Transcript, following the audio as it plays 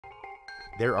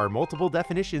there are multiple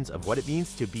definitions of what it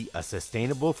means to be a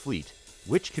sustainable fleet,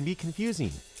 which can be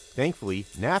confusing. Thankfully,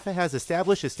 NAFA has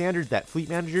established a standard that fleet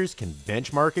managers can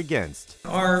benchmark against.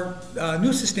 Our new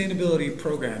sustainability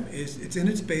program it's in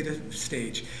its beta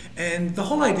stage, and the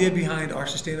whole idea behind our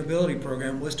sustainability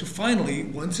program was to finally,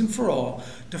 once and for all,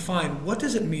 define what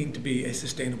does it mean to be a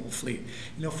sustainable fleet.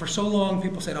 You know, for so long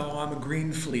people said, "Oh, I'm a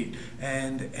green fleet,"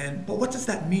 but what does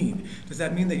that mean? Does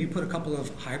that mean that you put a couple of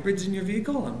hybrids in your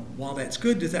vehicle, and while that's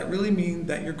good, does that really mean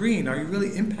that you're green? Are you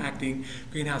really impacting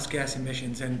greenhouse gas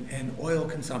emissions and oil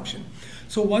consumption?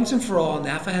 So once and for all,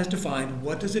 NAFA has defined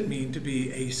what does it mean to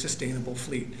be a sustainable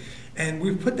fleet. And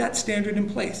we've put that standard in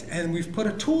place, and we've put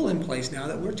a tool in place now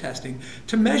that we're testing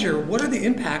to measure what are the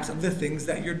impacts of the things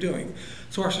that you're doing.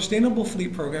 So our sustainable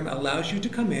fleet program allows you to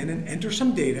come in and enter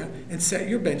some data and set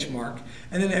your benchmark,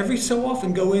 and then every so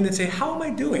often go in and say, how am I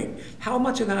doing? How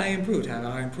much have I improved? Have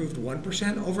I improved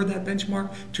 1% over that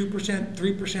benchmark, 2%,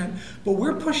 3%? But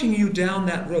we're pushing you down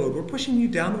that road. We're pushing you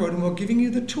down the road, and we're giving you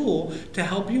the tool to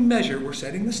help you measure. We're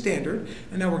setting the standard,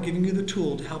 and now we're giving you the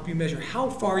tool to help you measure how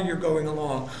far you're going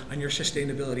along on your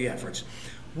sustainability efforts.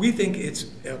 We think it's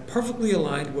perfectly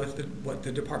aligned with what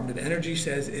the Department of Energy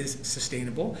says is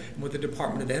sustainable, and what the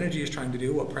Department of Energy is trying to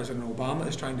do, what President Obama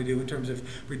is trying to do in terms of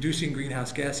reducing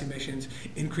greenhouse gas emissions,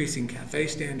 increasing CAFE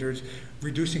standards,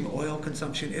 reducing oil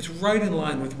consumption. It's right in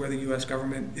line with where the U.S.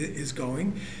 government is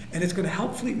going, and it's going to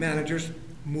help fleet managers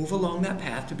move along that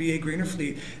path to be a greener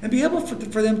fleet, and be able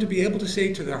for them to be able to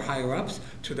say to their higher ups,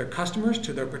 to their customers,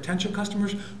 to their potential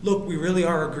customers, look, we really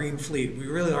are a green fleet. We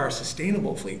really are a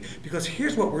sustainable fleet, because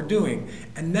here's what we're doing.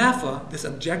 And NAFA, this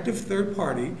objective third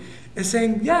party, is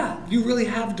saying, yeah, you really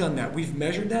have done that. We've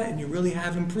measured that, and you really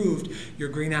have improved your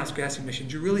greenhouse gas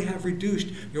emissions. You really have reduced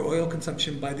your oil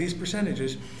consumption by these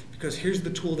percentages, because here's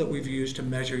the tool that we've used to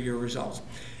measure your results.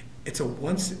 It's a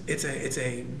one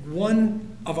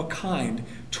of a kind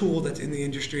tool that's in the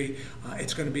industry.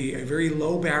 It's going to be a very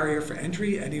low barrier for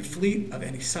entry. Any fleet of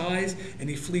any size,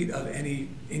 any fleet of any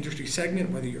industry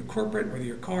segment, whether you're corporate, whether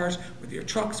you're cars, whether you're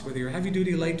trucks, whether you're heavy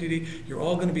duty, light duty, you're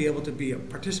all going to be able to be a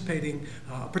participant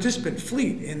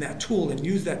fleet in that tool, and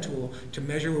use that tool to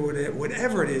measure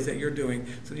whatever it is that you're doing,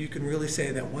 so that you can really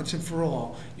say that once and for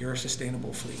all, you're a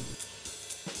sustainable fleet.